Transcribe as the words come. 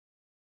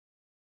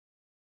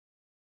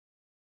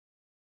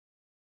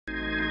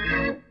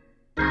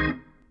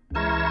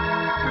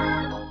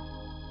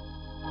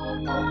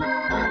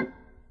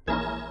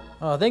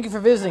Oh, thank you for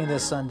visiting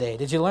this Sunday.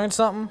 Did you learn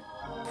something?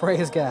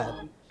 Praise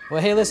God.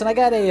 Well, hey, listen, I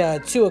got a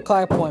 2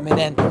 o'clock appointment,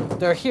 and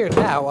they're here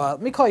now.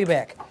 Let me call you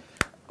back.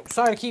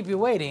 Sorry to keep you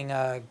waiting.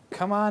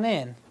 Come on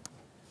in.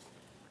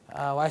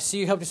 I see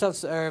you helped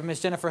yourself, or Miss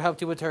Jennifer helped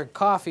you with her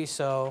coffee,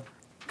 so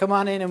come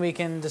on in and we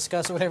can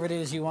discuss whatever it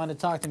is you want to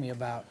talk to me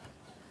about.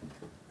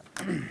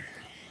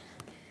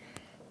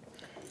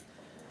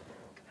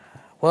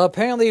 Well,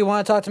 apparently you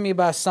want to talk to me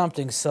about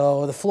something,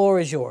 so the floor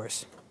is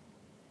yours.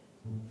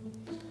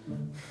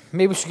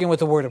 Maybe we should begin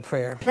with a word of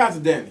prayer. Pastor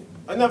Danny,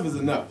 enough is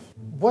enough.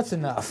 What's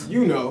enough?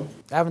 You know.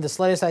 I haven't the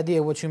slightest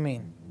idea what you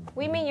mean.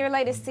 We mean your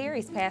latest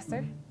series,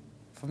 Pastor.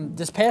 From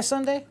this past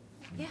Sunday?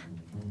 Yeah.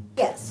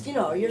 Yes, you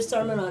know, your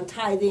sermon on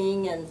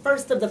tithing and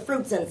first of the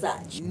fruits and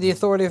such. The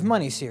Authority of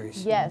Money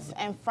series. Yes,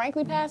 and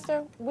frankly,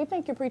 Pastor, we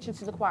think you're preaching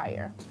to the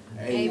choir.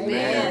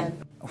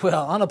 Amen.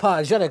 Well,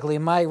 unapologetically,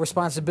 my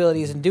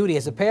responsibilities and duty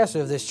as a pastor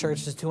of this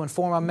church is to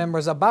inform our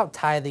members about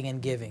tithing and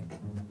giving.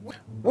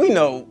 We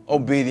know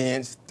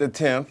obedience, the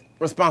 10th,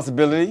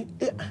 responsibility.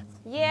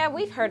 Yeah,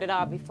 we've heard it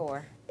all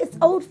before. It's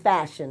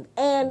old-fashioned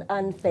and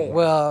unfair.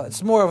 Well,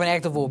 it's more of an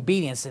act of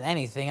obedience than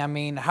anything. I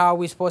mean, how are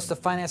we supposed to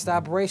finance the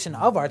operation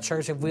of our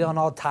church if we don't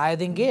all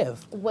tithe and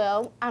give?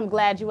 Well, I'm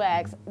glad you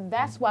asked.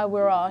 That's why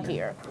we're all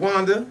here.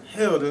 Wanda,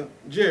 Hilda,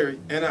 Jerry,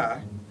 and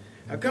I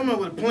have come up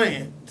with a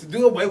plan to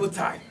do away with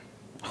tithing.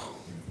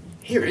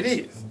 Here it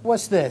is.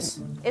 What's this?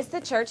 It's the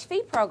church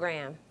fee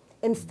program.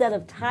 Instead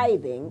of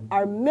tithing,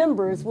 our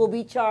members will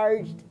be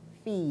charged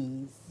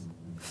fees.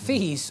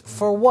 Fees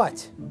for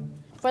what?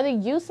 For the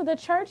use of the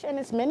church and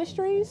its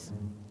ministries?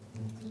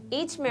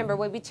 Each member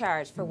will be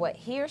charged for what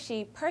he or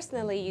she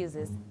personally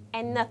uses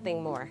and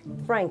nothing more.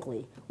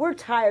 Frankly, we're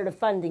tired of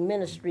funding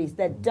ministries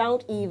that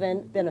don't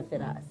even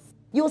benefit us.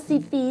 You'll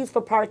see fees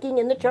for parking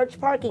in the church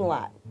parking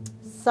lot.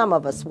 Some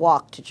of us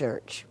walk to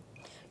church.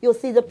 You'll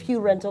see the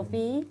pew rental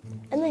fee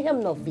and the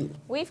hymnal fee.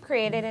 We've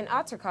created an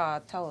altar call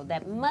toll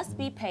that must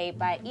be paid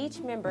by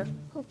each member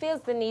who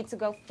feels the need to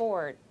go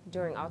forward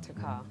during altar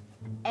call.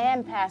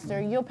 And,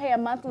 Pastor, you'll pay a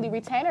monthly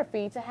retainer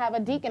fee to have a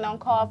deacon on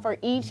call for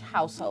each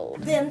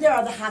household. Then there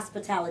are the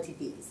hospitality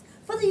fees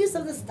for the use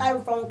of the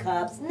styrofoam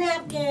cups,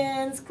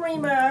 napkins,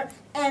 creamer,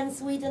 and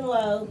sweet and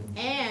low.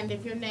 And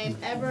if your name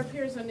ever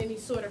appears on any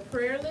sort of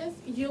prayer list,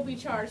 you'll be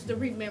charged the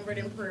remembered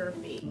in prayer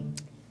fee.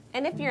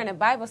 And if you're in a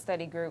Bible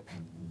study group,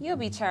 you'll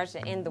be charged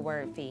the in the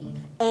word fee.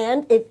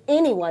 And if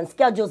anyone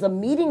schedules a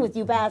meeting with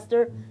you,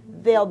 Pastor,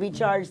 they'll be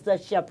charged the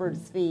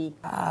shepherd's fee.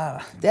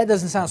 That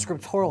doesn't sound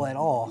scriptural at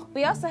all.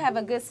 We also have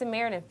a Good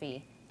Samaritan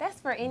fee. That's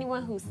for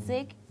anyone who's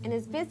sick and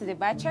is visited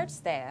by church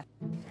staff.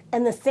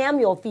 And the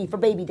Samuel fee for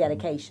baby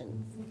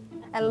dedications.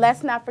 And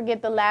let's not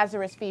forget the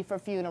Lazarus fee for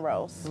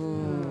funerals.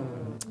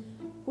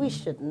 We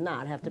should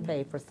not have to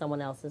pay for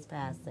someone else's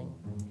passing.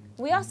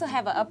 We also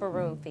have an upper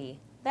room fee.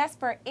 That's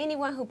for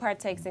anyone who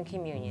partakes in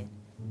communion.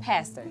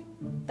 Pastor,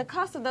 the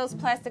cost of those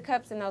plastic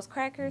cups and those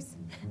crackers,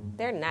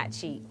 they're not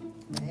cheap.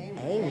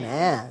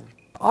 Amen.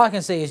 All I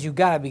can say is you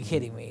gotta be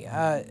kidding me.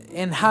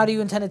 And how do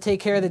you intend to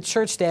take care of the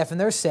church staff and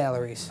their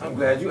salaries? I'm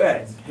glad you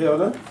asked.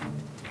 Hilda,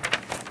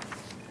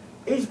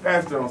 each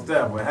pastor on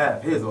staff will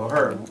have his or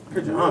her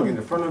picture hung in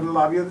the front of the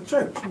lobby of the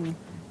church.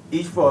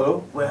 Each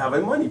photo will have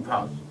a money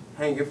pouch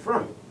hanging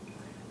from it.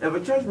 If a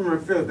church member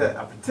feels that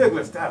a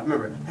particular staff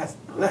member has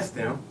blessed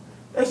them,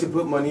 they should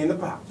put money in the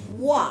pouch.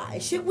 Why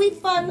should we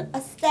fund a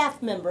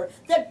staff member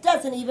that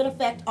doesn't even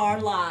affect our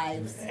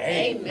lives?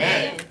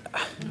 Amen.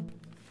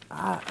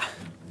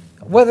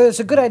 Whether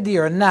it's a good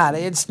idea or not,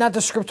 it's not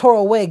the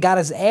scriptural way God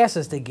has asked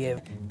us to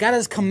give. God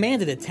has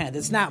commanded a tenth.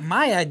 It's not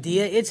my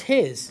idea, it's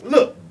His.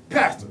 Look,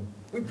 Pastor,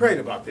 we prayed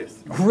about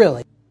this.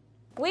 Really?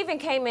 We even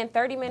came in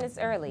 30 minutes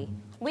early.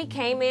 We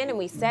came in and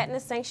we sat in the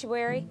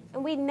sanctuary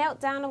and we knelt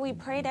down and we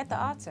prayed at the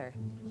altar.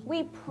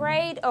 We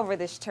prayed over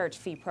this church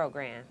fee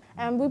program.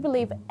 And we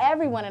believe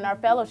everyone in our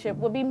fellowship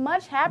would be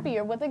much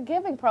happier with a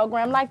giving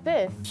program like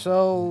this.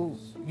 So,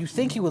 you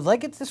think you would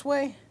like it this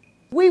way?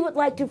 We would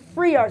like to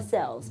free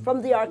ourselves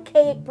from the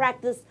archaic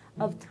practice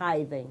of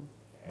tithing.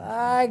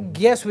 I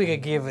guess we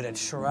could give it a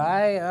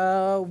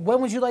try.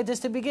 When would you like this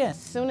to begin?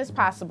 As soon as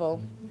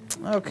possible.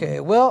 Okay,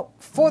 well,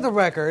 for the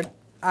record,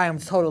 I am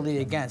totally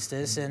against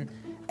this, and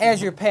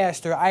as your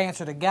pastor, I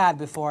answer to God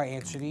before I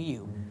answer to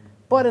you.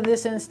 But in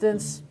this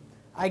instance,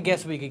 I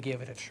guess we could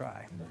give it a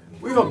try.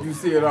 We hope you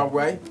see it our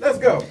way. Let's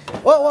go.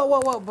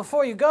 Whoa.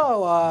 Before you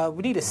go,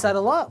 we need to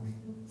settle up.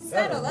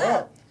 Settle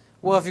up.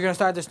 Well, if you're going to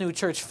start this new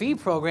church fee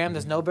program,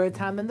 there's no better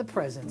time than the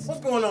present.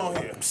 What's going on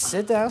here?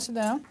 Sit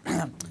down.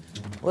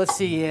 Let's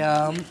see,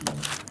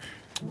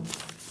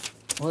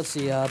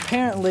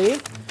 apparently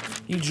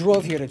you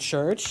drove here to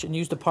church and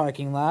used the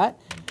parking lot.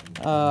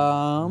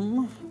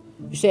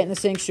 You sat in the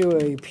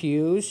sanctuary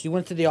pews. You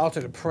went to the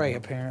altar to pray,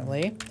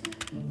 apparently.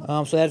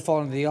 So that'd fall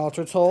under the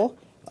altar toll.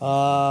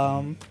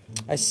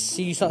 I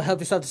see you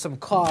helped yourself to some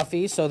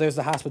coffee, so there's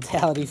the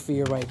hospitality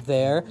fee right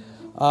there.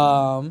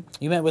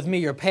 You met with me,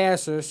 your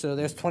pastor, so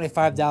there's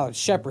 $25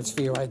 shepherd's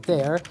fee right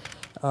there.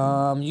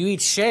 You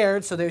each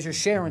shared, so there's your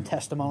sharing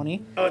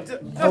testimony. Just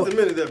a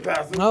minute there,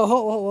 Pastor.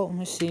 Oh, let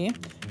me see.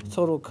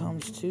 Total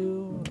comes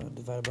to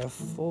divided by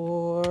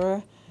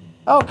 4.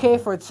 Okay,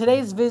 for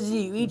today's visit,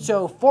 you each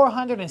owe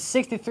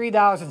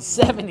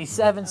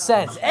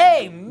 $463.77.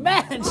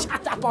 Amen.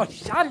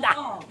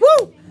 Shanda.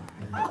 Woo!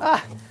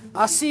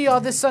 I'll see y'all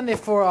this Sunday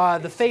for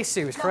the Faith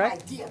series,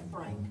 correct?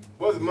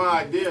 Wasn't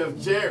my idea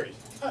of Jerry.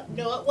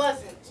 No, it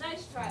wasn't.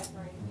 Nice try,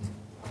 Frank.